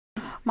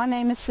My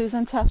name is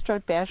Susan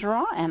Testrode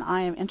Bergeron, and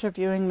I am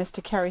interviewing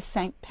Mr. Kerry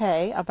St.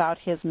 Pé about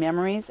his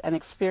memories and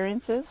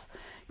experiences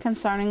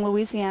concerning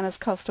Louisiana's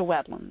coastal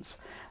wetlands.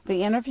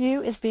 The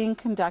interview is being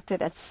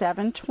conducted at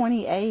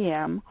 7:20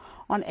 a.m.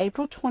 on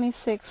April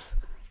 26,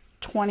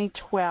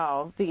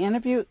 2012. The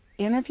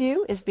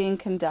interview is being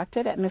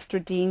conducted at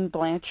Mr. Dean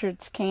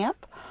Blanchard's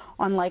camp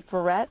on Lake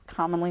Verret,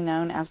 commonly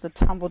known as the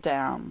Tumble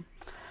Down.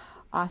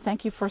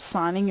 Thank you for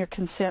signing your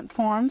consent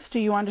forms. Do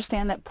you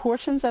understand that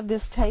portions of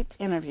this taped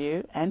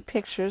interview and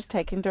pictures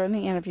taken during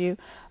the interview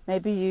may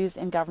be used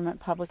in government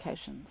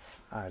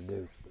publications? I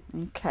do.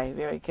 Okay,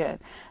 very good.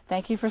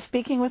 Thank you for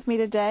speaking with me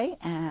today,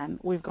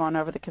 and we've gone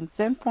over the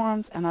consent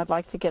forms, and I'd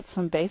like to get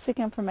some basic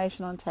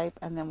information on tape,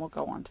 and then we'll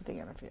go on to the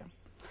interview.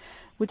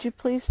 Would you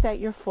please state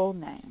your full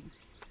name?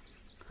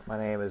 My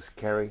name is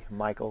Kerry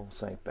Michael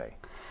St. Pé.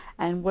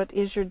 And what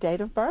is your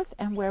date of birth,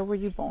 and where were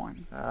you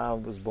born? I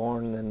was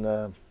born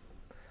in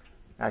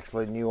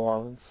actually New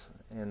Orleans,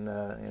 and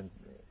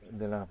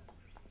then I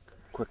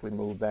quickly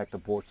moved back to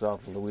Port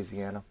South,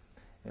 Louisiana,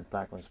 in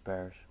Plaquemines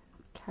Parish.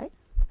 Okay.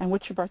 And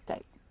what's your birth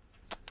date?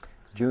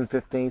 June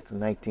 15th,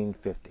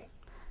 1950.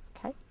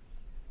 Okay.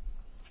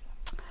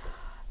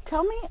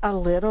 Tell me a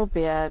little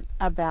bit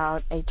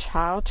about a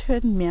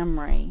childhood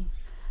memory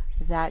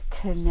that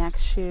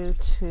connects you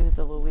to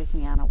the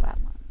Louisiana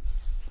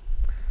wetlands.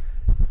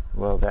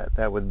 Well,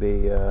 that would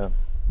be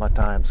my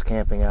times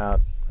camping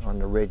out on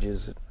the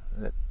ridges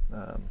that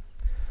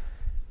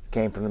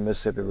came from the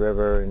Mississippi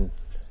River and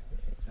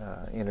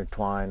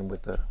intertwined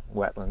with the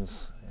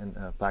wetlands in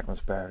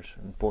Plaquemines Parish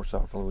in Port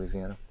South,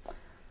 Louisiana.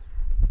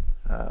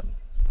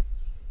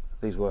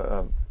 These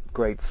were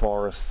great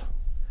forests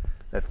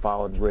that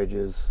followed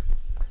ridges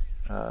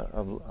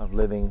of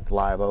living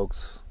live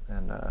oaks,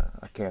 and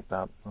I camped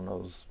out on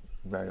those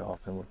very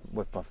often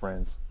with my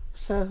friends.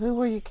 So who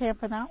were you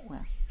camping out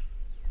with?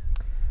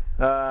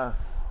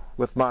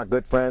 With my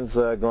good friends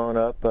growing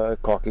up,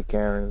 Corky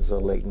Cairns,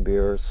 Leighton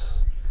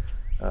Beers,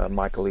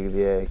 Michael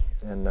Olivier,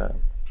 and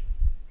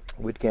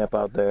we'd camp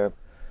out there.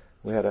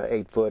 We had an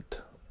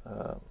 8-foot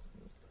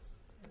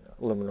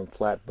aluminum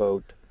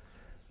flatboat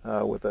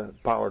powered with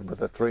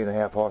a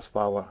 3.5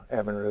 horsepower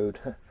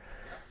Evinrude,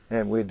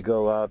 and we'd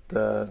go out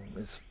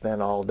and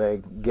spend all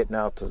day getting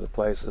out to the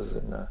places,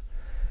 and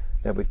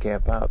then we'd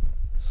camp out.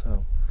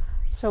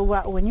 So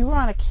when you were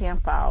on a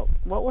camp out,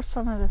 what were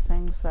some of the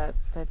things that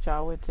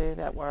y'all would do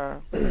that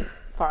were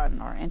fun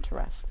or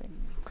interesting?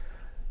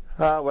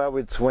 Well,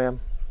 we'd swim,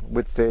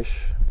 we'd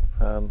fish.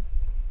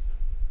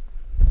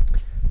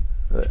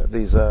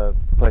 These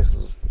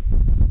places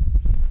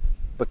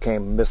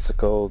became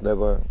mystical. They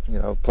were,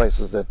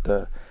 places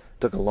that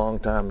took a long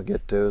time to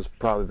get to. It's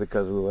probably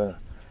because we were,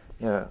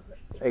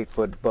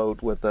 8-foot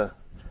boat with a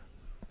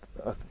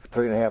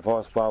 3.5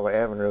 horsepower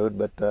Evinrude,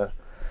 but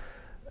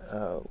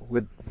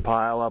we'd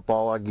pile up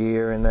all our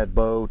gear in that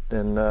boat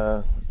and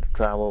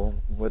travel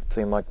what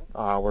seemed like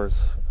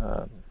hours,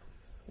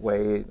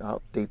 way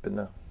out deep in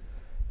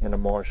the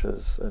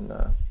marshes, and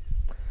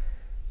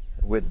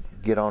we'd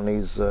get on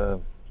these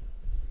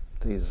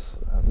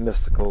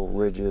mystical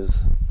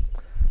ridges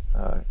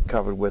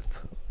covered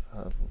with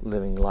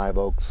living live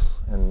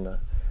oaks and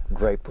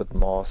draped with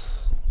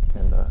moss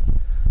and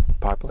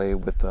populated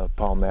with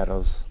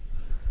palmettos.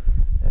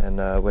 And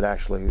would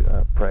actually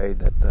pray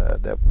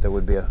that there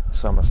would be a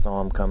summer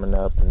storm coming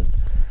up, and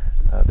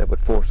that would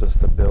force us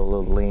to build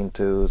little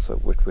lean-tos,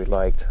 which we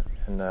liked,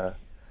 and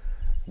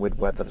we'd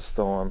weather the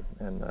storm,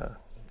 and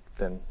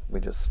then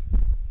we just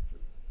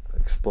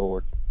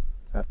explored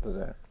after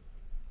that.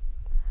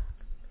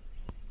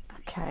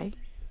 Okay.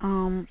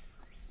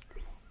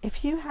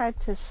 If you had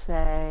to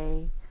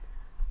say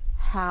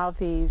how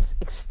these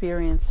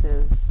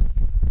experiences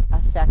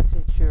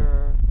affected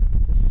your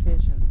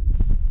decisions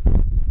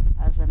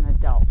as an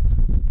adult,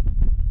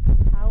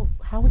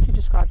 how would you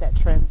describe that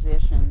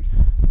transition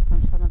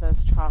from some of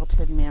those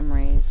childhood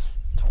memories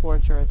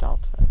towards your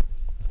adulthood?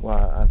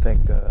 Well, I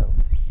think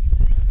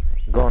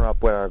growing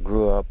up where I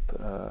grew up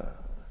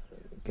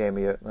gave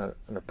me an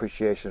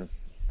appreciation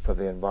for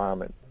the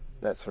environment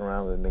that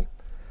surrounded me,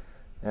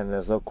 and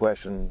there's no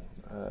question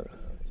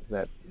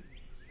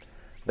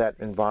that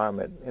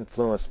environment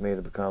influenced me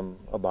to become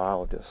a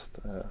biologist.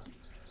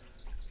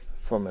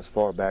 From as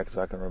far back as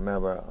I can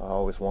remember, I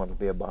always wanted to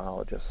be a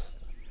biologist,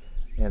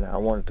 and I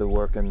wanted to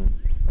work in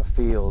a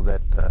field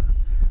that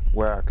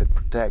where I could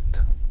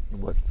protect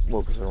what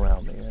was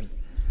around me. And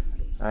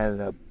I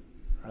ended up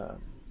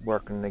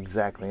working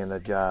exactly in the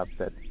job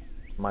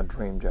my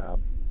dream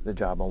job, the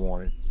job I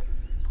wanted.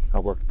 I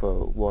worked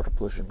for Water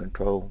Pollution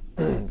Control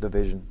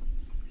Division.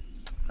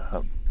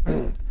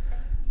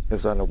 It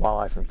was under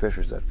Wildlife and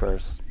Fisheries at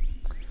first,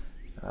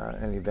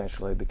 and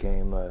eventually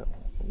became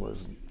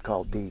was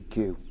called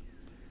DEQ.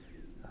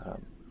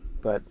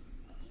 But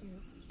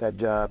that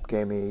job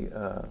gave me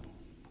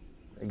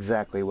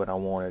exactly what I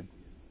wanted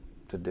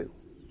to do.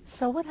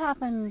 So what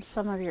happened in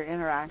some of your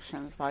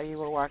interactions while you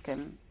were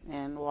working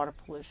in water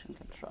pollution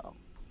control?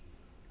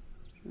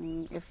 I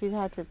mean, if you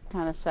had to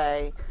kind of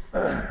say,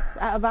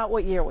 about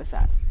what year was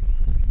that?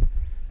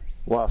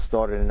 Well, I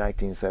started in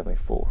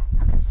 1974.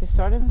 Okay, so you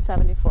started in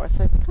 74.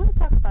 So kind of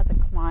talk about the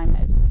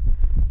climate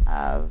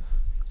of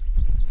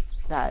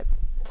that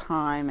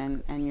time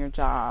and your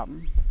job.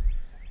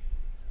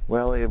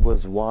 Well, it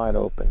was wide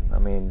open. I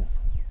mean,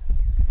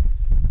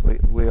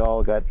 we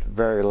all got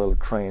very little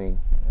training.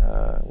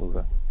 We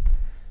were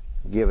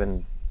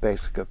given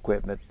basic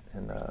equipment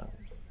and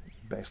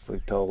basically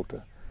told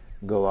to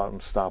go out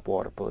and stop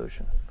water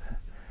pollution.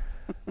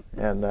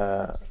 And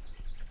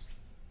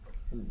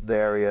the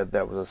area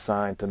that was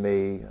assigned to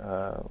me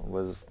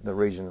was the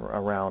region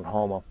around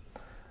Houma,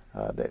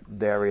 the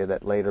area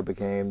that later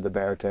became the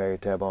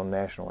Barataria-Terrebonne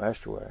National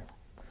Estuary.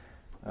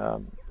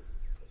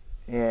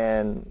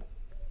 And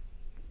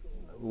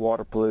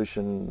water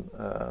pollution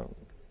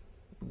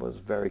was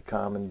very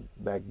common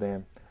back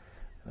then.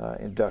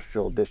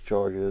 Industrial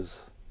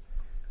discharges,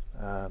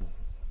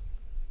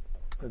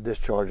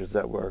 discharges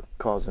that were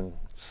causing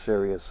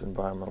serious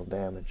environmental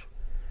damage.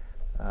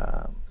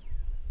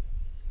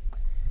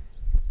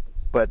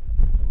 But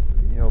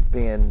you know,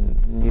 being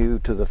new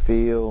to the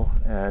field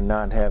and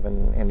not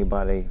having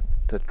anybody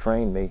to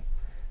train me,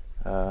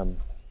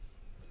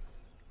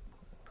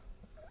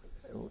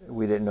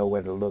 we didn't know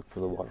where to look for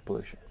the water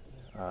pollution.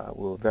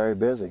 We were very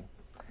busy.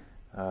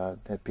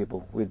 That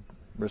people, we'd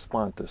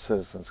respond to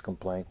citizens'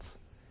 complaints,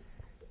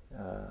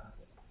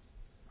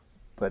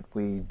 but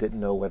we didn't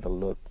know where to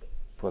look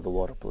for the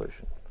water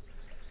pollution.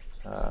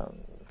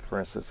 For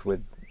instance,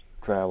 we'd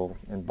travel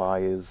in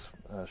bayous,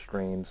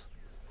 streams,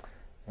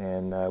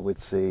 and we'd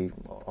see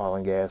oil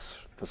and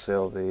gas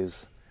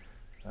facilities,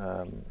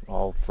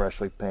 all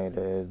freshly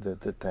painted.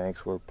 The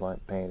tanks were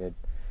painted,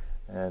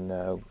 and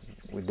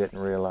we didn't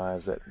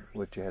realize that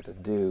what you had to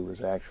do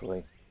was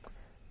actually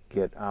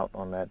get out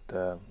on that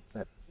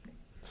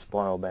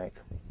spoil bank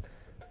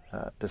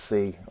to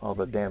see all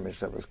the damage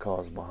that was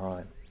caused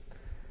behind,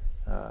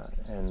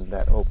 and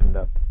that opened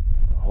up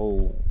a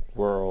whole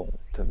world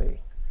to me,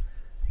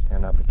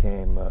 and I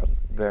became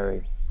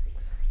very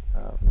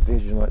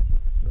vigilant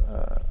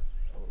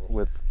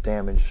with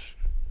damage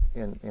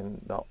in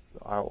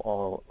our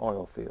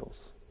oil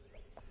fields.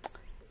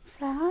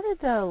 So how did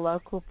the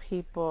local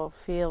people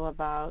feel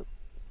about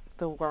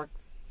the work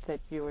that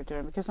you were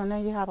doing? Because I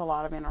know you had a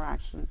lot of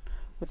interaction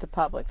with the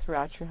public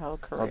throughout your whole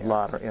career. A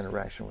lot of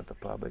interaction with the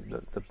public.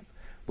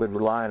 We'd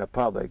rely on the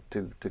public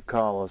to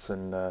call us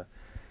and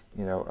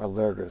you know,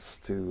 alert us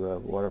to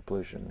water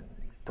pollution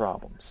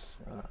problems.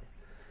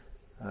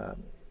 I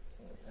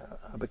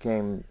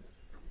became,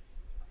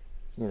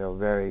 you know,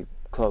 very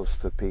close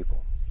to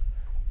people.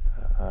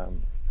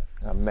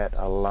 I met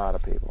a lot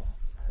of people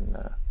and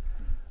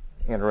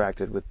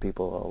interacted with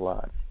people a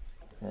lot,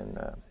 and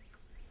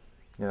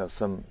you know,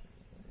 some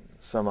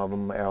of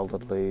them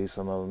elderly,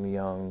 some of them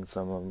young,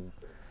 some of them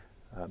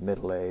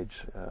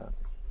middle-aged,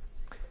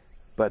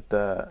 but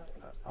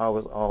I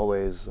was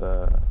always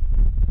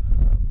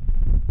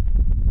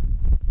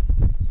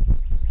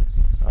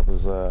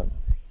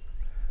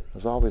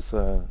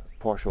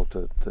partial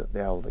to the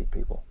elderly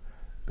people,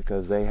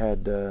 because they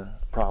had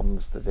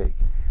problems that they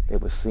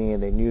were seeing.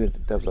 They knew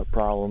that there was a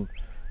problem.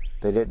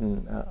 They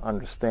didn't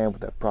understand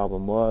what that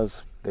problem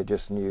was. They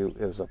just knew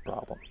it was a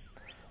problem,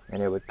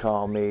 and they would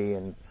call me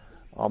and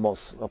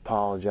almost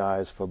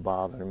apologize for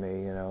bothering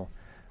me, you know,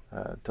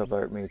 to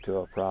alert me to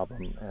a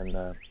problem.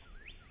 And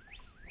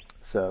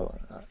so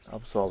I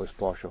was always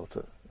partial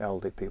to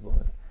elderly people.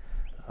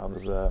 I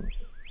was,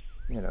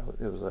 you know,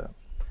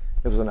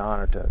 it was an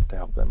honor to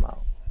help them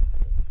out.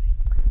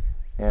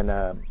 And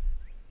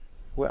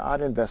well,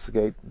 I'd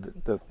investigate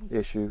the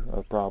issue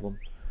or problem,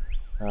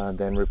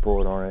 then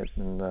report on it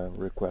and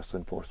request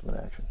enforcement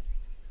action.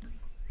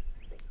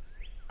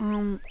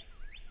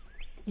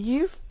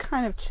 You've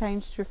kind of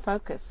changed your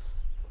focus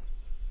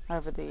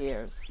over the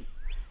years.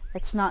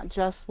 It's not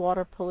just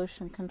water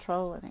pollution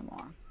control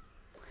anymore.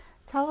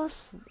 Tell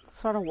us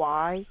sort of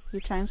why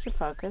you changed your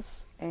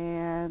focus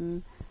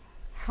and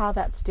how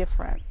that's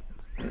different.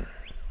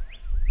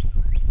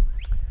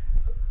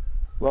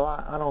 Well,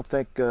 I don't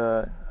think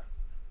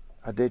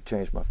I did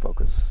change my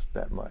focus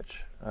that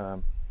much. I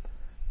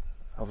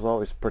was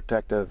always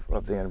protective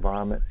of the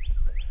environment.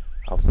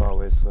 I was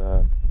always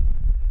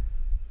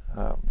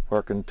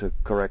working to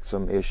correct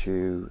some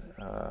issue,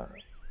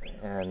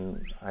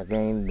 and I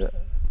gained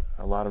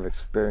a lot of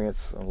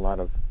experience, a lot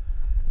of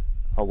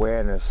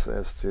awareness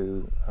as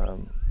to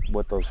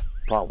what those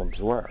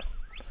problems were.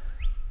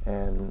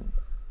 And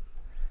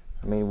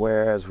I mean,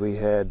 whereas we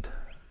had,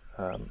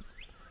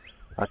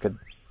 I could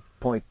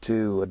point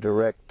to a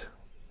direct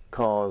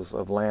cause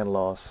of land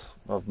loss,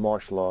 of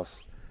marsh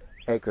loss,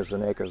 acres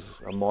and acres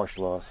of marsh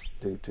loss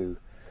due to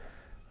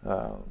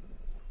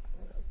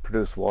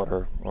produced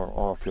water or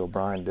oil field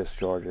brine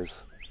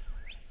discharges.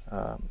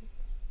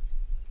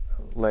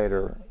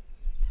 Later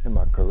in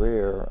my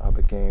career, I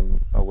became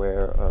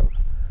aware of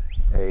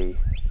a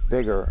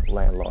bigger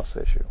land loss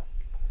issue.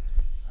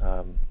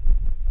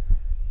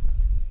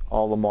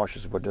 All the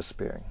marshes were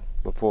disappearing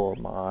before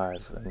my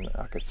eyes, and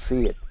I could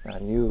see it. I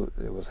knew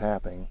it was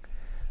happening,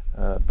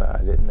 but I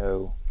didn't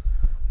know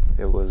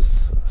it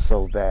was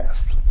so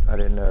vast. I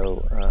didn't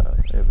know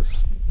it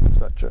was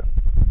such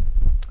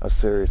a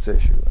serious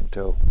issue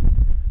until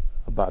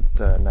about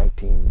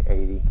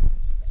 1980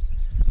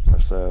 or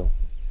so,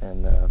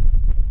 and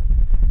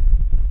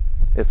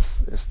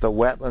it's the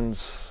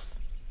wetlands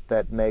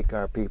that make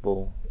our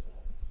people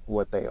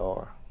what they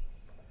are.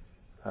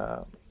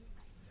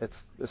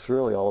 It's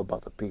really all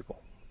about the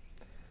people.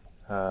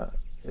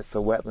 It's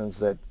the wetlands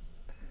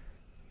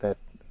that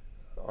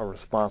are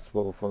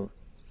responsible for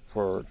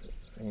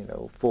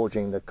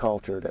forging the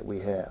culture that we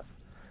have.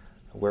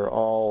 We're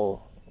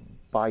all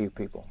bayou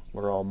people.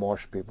 We're all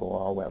marsh people,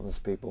 all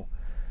wetlands people.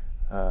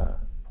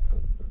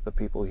 The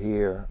people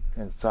here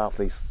in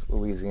southeast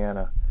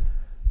Louisiana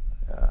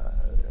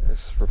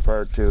is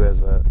referred to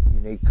as a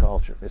unique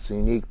culture. It's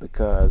unique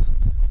because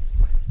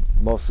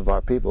most of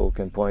our people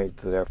can point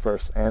to their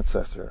first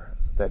ancestor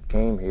that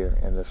came here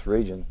in this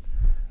region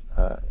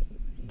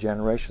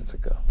generations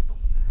ago.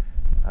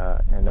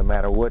 And no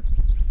matter what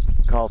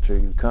culture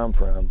you come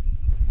from,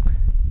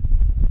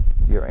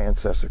 your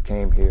ancestor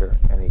came here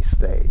and he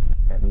stayed,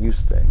 and you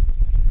stayed.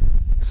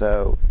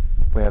 So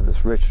we have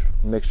this rich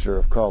mixture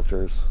of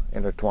cultures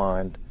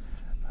intertwined,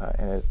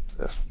 and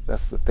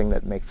that's the thing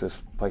that makes this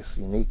place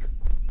unique,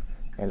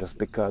 and it's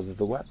because of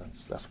the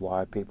wetlands. That's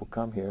why people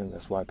come here, and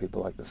that's why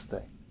people like to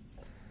stay.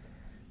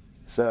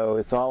 So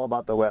it's all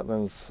about the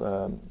wetlands.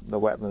 The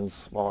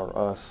wetlands are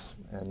us,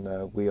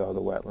 and we are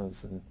the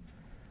wetlands, and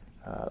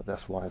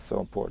that's why it's so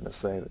important to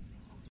save it.